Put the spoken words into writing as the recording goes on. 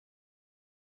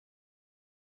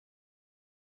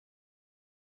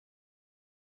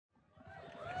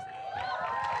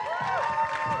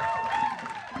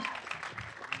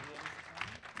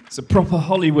It's a proper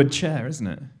Hollywood chair, isn't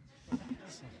it?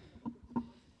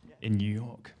 In New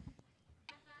York.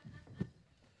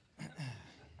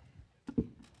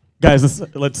 Guys,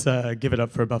 let's give it up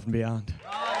for Above and Beyond.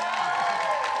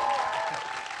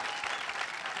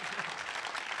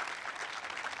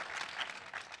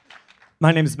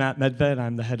 My name is Matt Medved.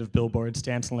 I'm the head of Billboard's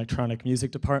Dance and Electronic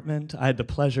Music Department. I had the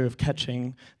pleasure of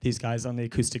catching these guys on the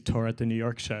acoustic tour at the New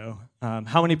York show.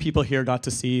 How many people here got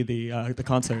to see the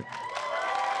concert?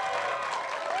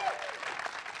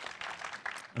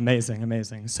 Amazing,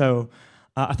 amazing. So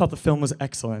I thought the film was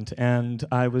excellent, and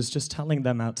I was just telling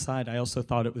them outside, I also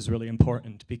thought it was really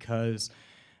important because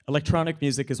electronic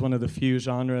music is one of the few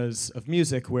genres of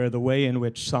music where the way in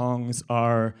which songs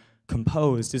are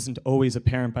composed isn't always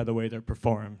apparent by the way they're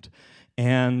performed.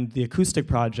 And the acoustic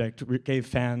project gave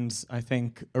fans, I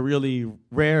think, a really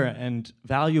rare and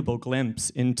valuable glimpse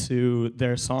into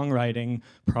their songwriting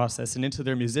process and into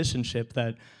their musicianship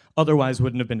that otherwise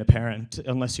wouldn't have been apparent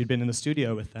unless you'd been in the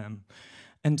studio with them.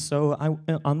 And so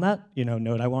on that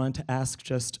note, I wanted to ask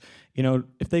just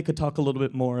if they could talk a little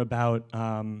bit more about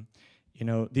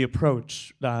the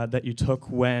approach that you took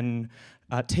when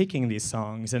taking these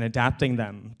songs and adapting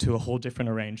them to a whole different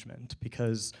arrangement,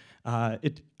 because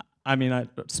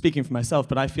speaking for myself,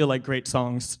 but I feel like great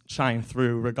songs shine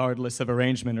through regardless of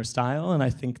arrangement or style, and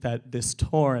I think that this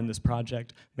tour and this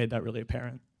project made that really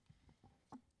apparent.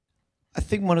 I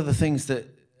think one of the things that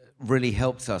really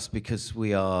helped us, because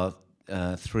we are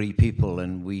three people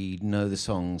and we know the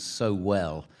songs so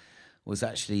well, was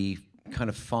actually kind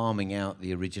of farming out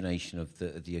the origination of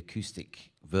the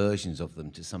acoustic versions of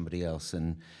them to somebody else,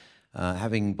 and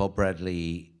having Bob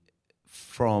Bradley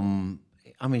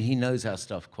he knows our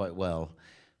stuff quite well,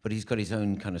 but he's got his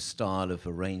own kind of style of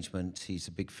arrangement. He's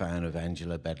a big fan of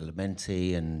Angelo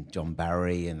Badalamenti and John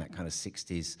Barry and that kind of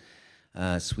 60s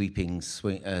sweeping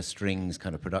strings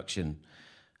kind of production.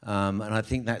 And I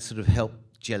think that sort of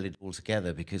helped gel it all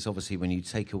together, because obviously when you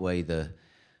take away the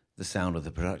sound of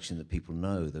the production that people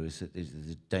know, there's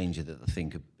a danger that the thing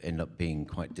could end up being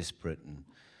quite disparate. And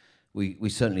we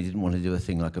certainly didn't want to do a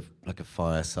thing like a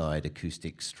fireside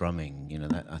acoustic strumming.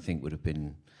 That I think would have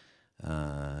been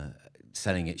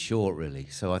selling it short, really.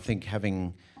 So I think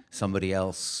having somebody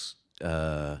else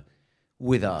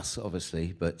with us,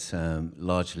 obviously, but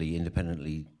largely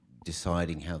independently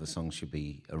deciding how the songs should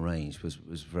be arranged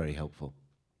was very helpful.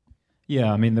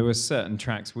 Yeah, there were certain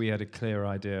tracks we had a clear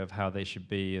idea of how they should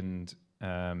be, and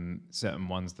certain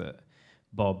ones that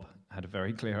Bob had a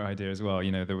very clear idea as well.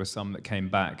 There were some that came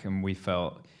back and we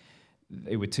felt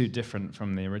they were too different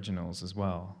from the originals as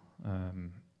well.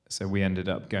 So we ended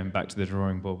up going back to the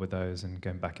drawing board with those and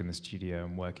going back in the studio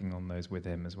and working on those with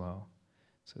him as well.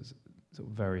 So it's sort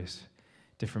of various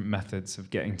different methods of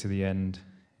getting to the end.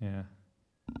 Yeah.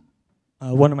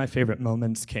 One of my favorite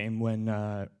moments came when,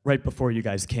 right before you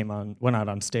guys went out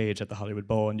on stage at the Hollywood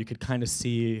Bowl, and you could kind of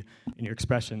see in your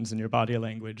expressions and your body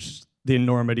language the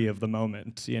enormity of the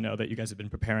moment, that you guys have been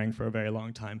preparing for a very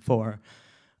long time for.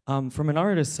 From an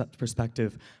artist's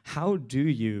perspective, how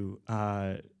did you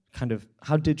sort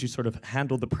of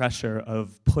handle the pressure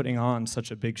of putting on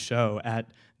such a big show at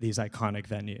these iconic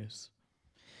venues?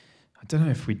 I don't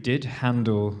know if we did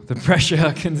handle the pressure.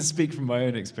 I can speak from my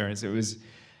own experience.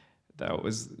 That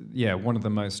was one of the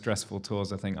most stressful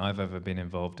tours I think I've ever been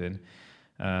involved in.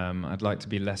 I'd like to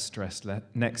be less stressed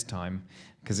next time,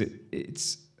 because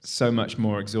it's so much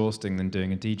more exhausting than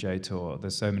doing a DJ tour.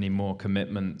 There's so many more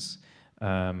commitments.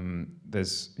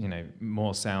 There's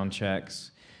more sound checks,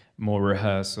 more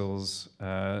rehearsals,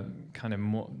 kind of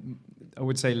more, I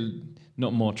would say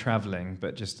not more traveling,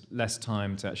 but just less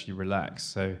time to actually relax.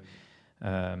 So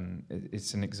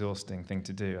it's an exhausting thing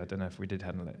to do. I don't know if we did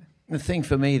handle it. The thing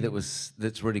for me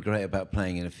that's really great about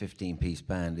playing in a 15-piece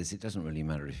band is it doesn't really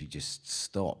matter if you just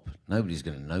stop. Nobody's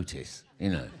going to notice,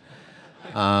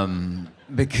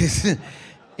 because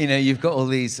you've got all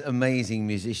these amazing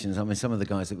musicians. Some of the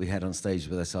guys that we had on stage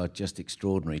with us are just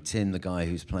extraordinary. Tim, the guy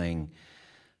who's playing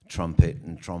trumpet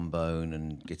and trombone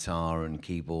and guitar and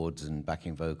keyboards and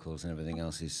backing vocals and everything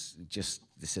else, is just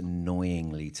this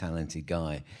annoyingly talented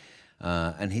guy.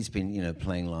 And he's been,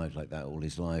 playing live like that all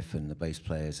his life, and the bass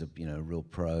players are, a real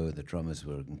pro. The drummers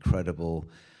were incredible.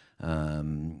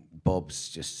 Bob's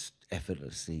just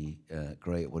effortlessly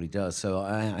great at what he does. So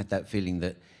I had that feeling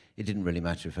that it didn't really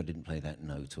matter if I didn't play that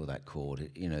note or that chord.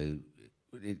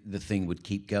 The thing would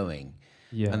keep going.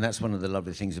 Yeah. And that's one of the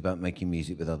lovely things about making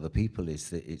music with other people, is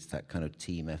that it's that kind of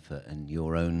team effort, and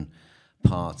your own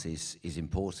part is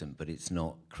important, but it's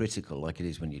not critical like it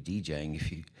is when you're DJing.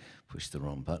 If you push the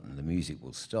wrong button, the music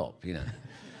will stop,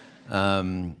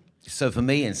 So for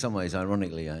me, in some ways,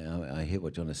 ironically, I hear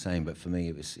what John is saying, but for me,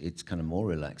 it's kind of more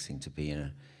relaxing to be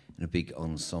in a big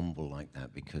ensemble like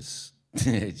that, because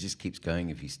it just keeps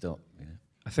going if you stop. You know?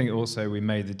 I think also we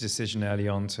made the decision early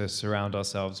on to surround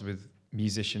ourselves with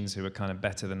musicians who are kind of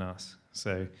better than us.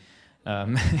 So,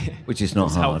 which is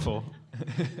not hard. Helpful.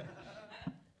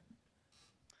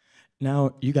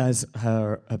 Now, you guys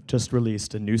have just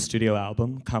released a new studio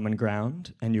album, Common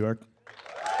Ground, and you are...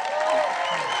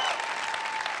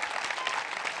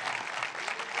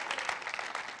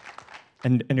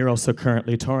 And you're also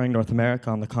currently touring North America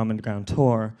on the Common Ground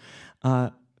tour.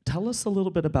 Tell us a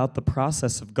little bit about the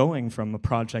process of going from a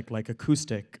project like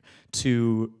Acoustic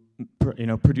to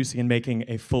producing and making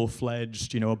a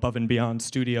full-fledged, above and beyond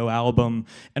studio album,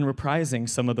 and reprising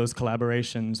some of those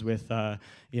collaborations with,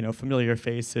 familiar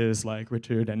faces like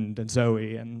Richard and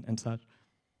Zoe and such.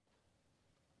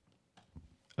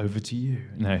 Over to you.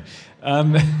 No.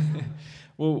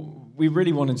 Well, we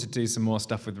really wanted to do some more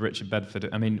stuff with Richard Bedford.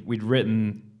 I mean, we'd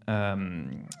written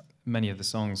many of the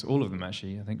songs, all of them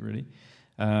actually, I think, really.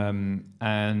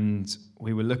 And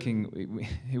we were looking,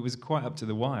 it was quite up to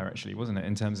the wire, actually, wasn't it,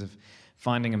 in terms of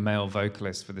finding a male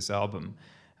vocalist for this album.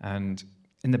 And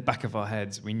in the back of our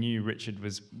heads, we knew Richard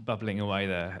was bubbling away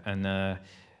there, and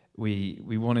we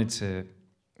wanted to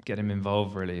get him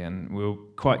involved, really, and we were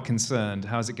quite concerned,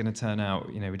 how's it going to turn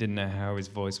out? We didn't know how his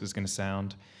voice was going to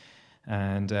sound.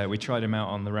 And we tried him out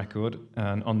on the record,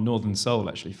 on Northern Soul,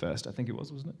 actually, first, I think it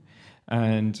was, wasn't it?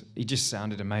 And he just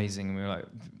sounded amazing, and we were like,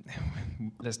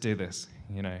 let's do this,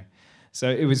 So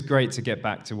it was great to get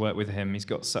back to work with him. He's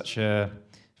got such a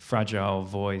fragile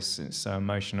voice, it's so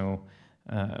emotional,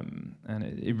 and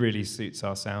it really suits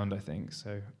our sound, I think.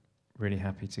 So really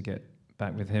happy to get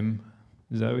back with him.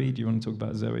 Zoe, do you want to talk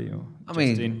about Zoe or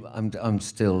Justine? I'm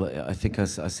still, I think I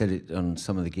said it on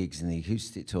some of the gigs in the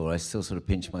acoustic tour, I still sort of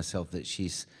pinch myself that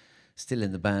she's still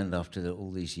in the band after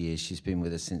all these years. She's been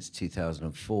with us since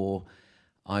 2004.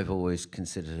 I've always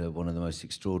considered her one of the most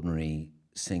extraordinary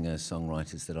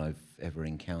singer-songwriters that I've ever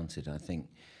encountered. I think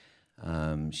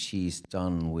she's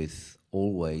done with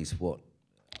always what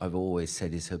I've always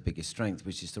said is her biggest strength,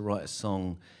 which is to write a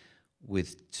song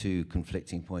with two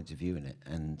conflicting points of view in it,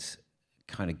 and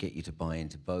kind of get you to buy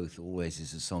into both. Always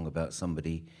is a song about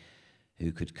somebody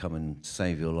who could come and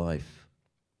save your life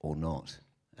or not.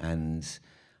 And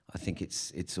I think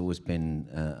it's always been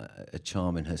a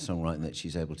charm in her songwriting that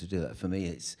she's able to do that. For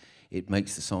me, it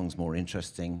makes the songs more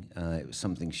interesting. It was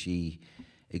something she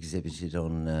exhibited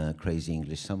on Crazy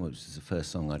English Summer, which was the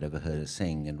first song I'd ever heard her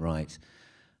sing and write.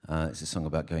 It's a song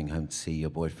about going home to see your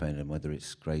boyfriend and whether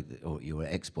it's great, or your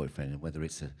ex-boyfriend, and whether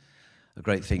it's a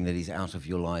great thing that he's out of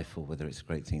your life, or whether it's a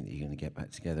great thing that you're going to get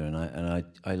back together. And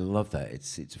I love that.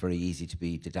 It's very easy to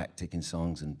be didactic in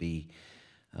songs and be,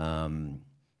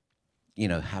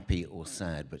 happy or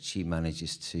sad, but she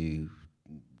manages to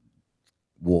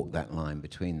walk that line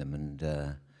between them. And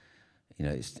I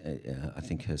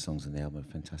think her songs on the album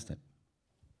are fantastic.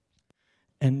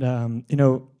 And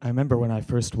I remember when I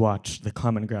first watched the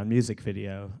Common Ground music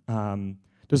video.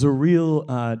 There's a real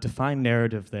defined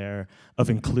narrative there of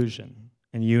inclusion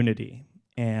and unity,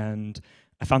 and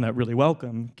I found that really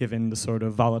welcome, given the sort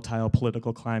of volatile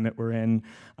political climate we're in.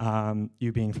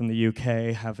 You being from the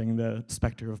UK, having the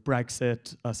specter of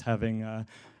Brexit, us having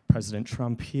President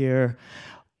Trump here.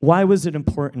 Why was it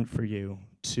important for you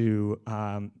to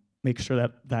make sure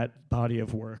that that body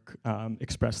of work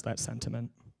expressed that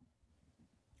sentiment?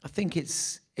 I think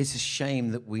it's a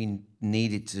shame that we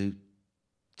needed to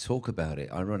talk about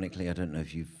it. Ironically, I don't know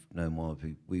if you've known while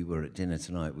we were at dinner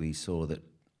tonight, we saw that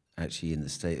actually in the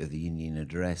State of the Union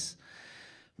address,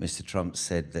 Mr. Trump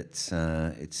said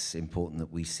that it's important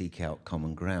that we seek out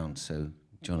common ground. So,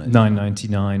 Jono,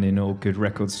 $9.99 in all good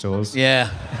record stores. Yeah.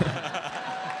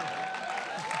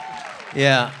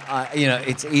 Yeah,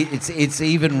 it's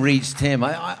even reached him.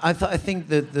 I think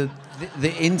that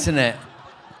the internet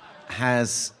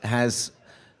has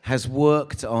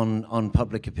worked on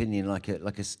public opinion like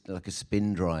a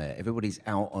spin dryer. Everybody's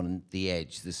out on the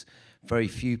edge. There's very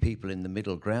few people in the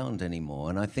middle ground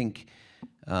anymore, and I think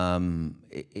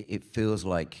it feels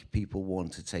like people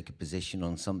want to take a position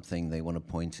on something. They want to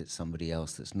point at somebody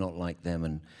else that's not like them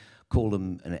and call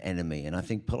them an enemy. And I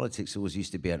think politics always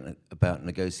used to be about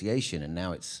negotiation, and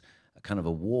now it's a kind of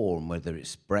a war. And whether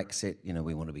it's Brexit,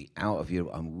 we want to be out of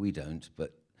Europe. I mean, we don't,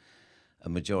 but a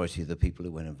majority of the people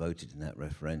who went and voted in that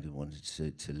referendum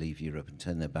wanted to leave Europe and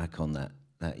turn their back on that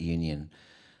union.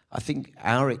 I think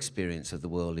our experience of the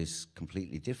world is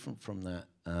completely different from that.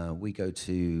 We go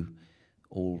to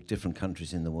all different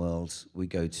countries in the world. We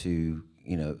go to,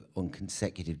 on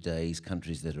consecutive days,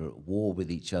 countries that are at war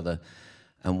with each other.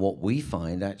 And what we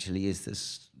find actually is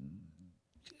this,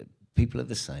 people are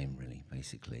the same, really,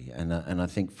 basically. And I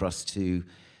think for us to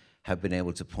have been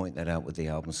able to point that out with the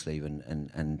album sleeve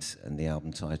and the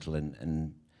album title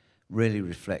and really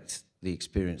reflect the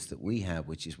experience that we have,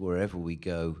 which is wherever we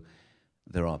go,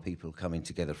 there are people coming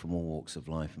together from all walks of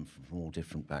life and from all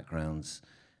different backgrounds,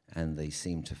 and they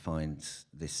seem to find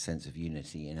this sense of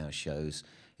unity in our shows.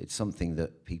 It's something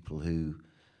that people who,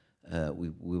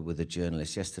 we were with a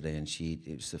journalist yesterday, and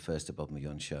it was the first Above and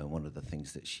Beyond show, and one of the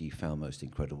things that she found most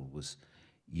incredible was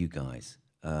you guys.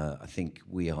 I think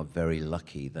we are very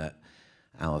lucky that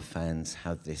our fans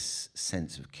have this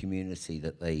sense of community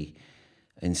that they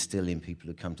instill in people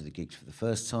who come to the gigs for the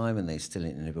first time, and they instill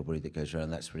it in everybody that goes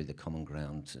around. That's really the common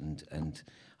ground, and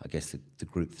I guess the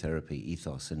group therapy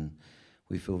ethos. And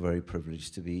we feel very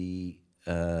privileged to be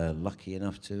lucky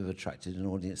enough to have attracted an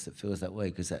audience that feels that way,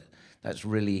 because that's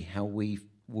really how we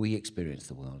experience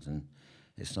the world, and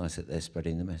it's nice that they're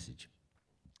spreading the message.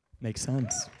 Makes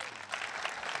sense.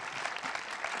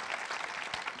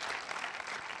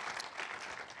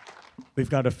 We've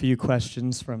got a few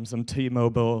questions from some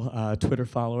T-Mobile Twitter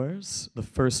followers. The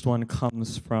first one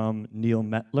comes from Neil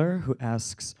Metler, who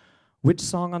asks, which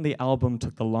song on the album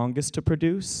took the longest to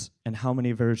produce, and how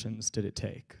many versions did it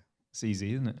take? It's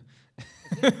easy, isn't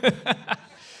it?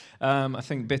 I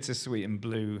think Bittersweet and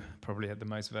Blue probably had the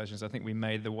most versions. I think we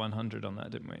made the 100 on that,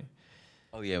 didn't we?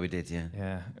 Oh yeah, we did, yeah.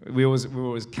 Yeah, we were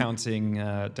always counting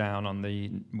down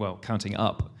on counting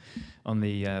up on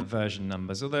the version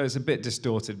numbers. Although it's a bit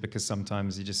distorted because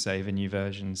sometimes you just save a new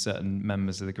version. Certain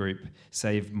members of the group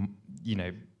save,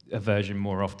 a version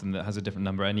more often that has a different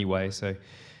number anyway. So,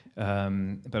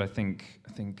 but I think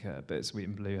Bittersweet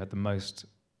and Blue had the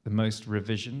most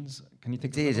revisions. Can you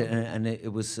think? It did, and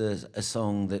it was a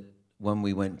song that when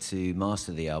we went to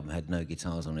master the album had no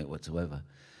guitars on it whatsoever.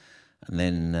 And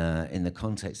then in the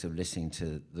context of listening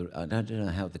to I don't know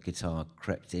how the guitar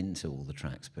crept into all the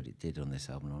tracks, but it did on this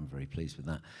album, and I'm very pleased with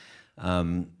that.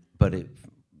 But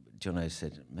Jono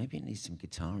said, maybe it needs some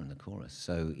guitar in the chorus.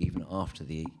 So even after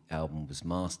the album was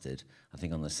mastered, I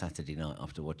think on the Saturday night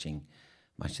after watching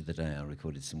Match of the Day, I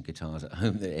recorded some guitars at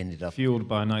home that ended up... Fueled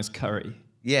by a nice curry.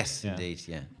 Yes, yeah. Indeed,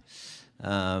 yeah.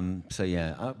 So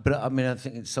yeah, but I mean, I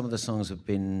think some of the songs have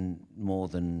been more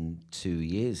than 2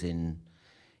 years in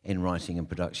writing and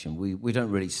production. We don't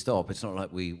really stop. It's not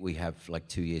like we have like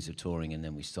 2 years of touring and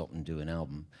then we stop and do an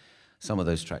album. Some of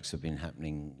those tracks have been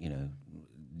happening,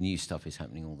 new stuff is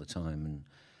happening all the time.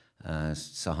 And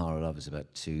Sahara Love is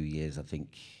about 2 years, I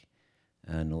think.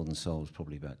 Northern Soul is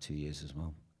probably about 2 years as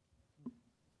well.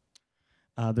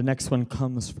 The next one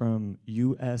comes from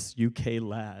UK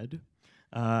Lad.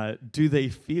 Do they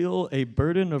feel a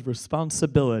burden of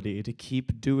responsibility to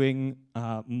keep doing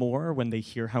more when they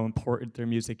hear how important their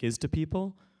music is to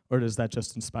people, or does that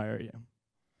just inspire you?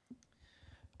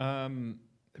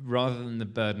 Rather than the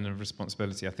burden of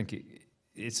responsibility, I think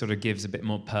it sort of gives a bit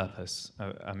more purpose.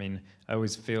 I mean, I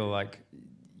always feel like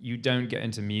you don't get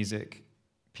into music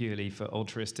purely for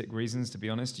altruistic reasons, to be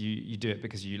honest. You do it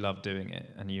because you love doing it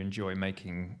and you enjoy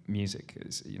making music.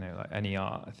 It's, like any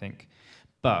art, I think.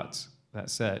 But that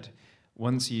said,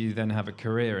 once you then have a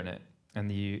career in it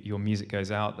and your music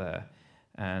goes out there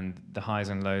and the highs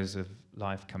and lows of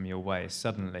life come your way,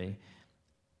 suddenly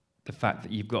the fact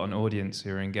that you've got an audience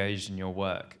who are engaged in your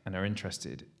work and are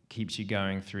interested keeps you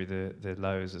going through the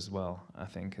lows as well, I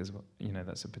think, as well.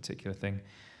 That's a particular thing.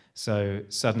 So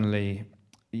suddenly,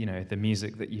 the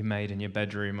music that you made in your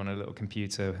bedroom on a little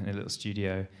computer in a little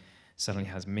studio suddenly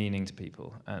has meaning to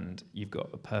people, and you've got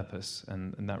a purpose,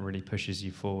 and that really pushes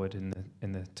you forward in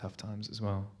the tough times as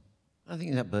well. I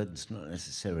think that burden's not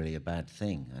necessarily a bad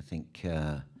thing. I think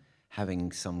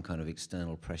having some kind of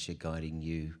external pressure guiding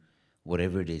you,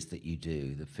 whatever it is that you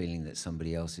do, the feeling that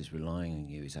somebody else is relying on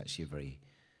you is actually a very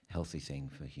healthy thing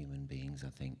for human beings, I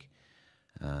think.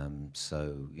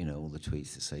 So, all the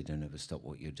tweets that say don't ever stop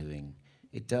what you're doing,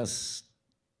 it does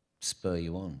spur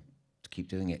you on to keep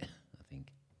doing it, I think.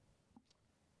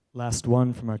 Last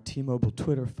one from our T-Mobile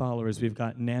Twitter followers. We've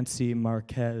got Nancy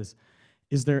Marquez.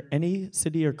 Is there any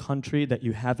city or country that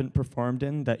you haven't performed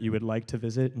in that you would like to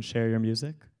visit and share your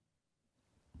music?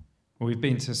 Well, we've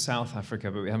been to South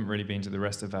Africa, but we haven't really been to the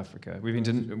rest of Africa. We've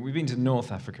been to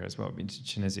North Africa as well. We've been to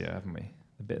Tunisia, haven't we?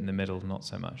 A bit in the middle, not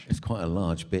so much. It's quite a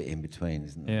large bit in between,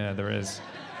 isn't there? Yeah, there is.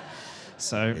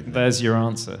 So there's your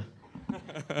answer.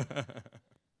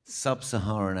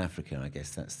 Sub-Saharan Africa, I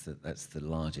guess that's the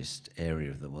largest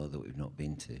area of the world that we've not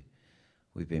been to.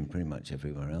 We've been pretty much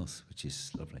everywhere else, which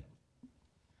is lovely.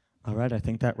 All right, I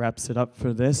think that wraps it up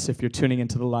for this. If you're tuning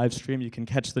into the live stream, you can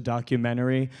catch the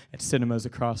documentary at cinemas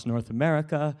across North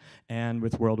America and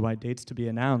with worldwide dates to be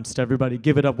announced. Everybody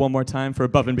give it up one more time for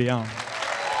Above and Beyond.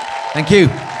 Thank you.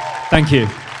 Thank you.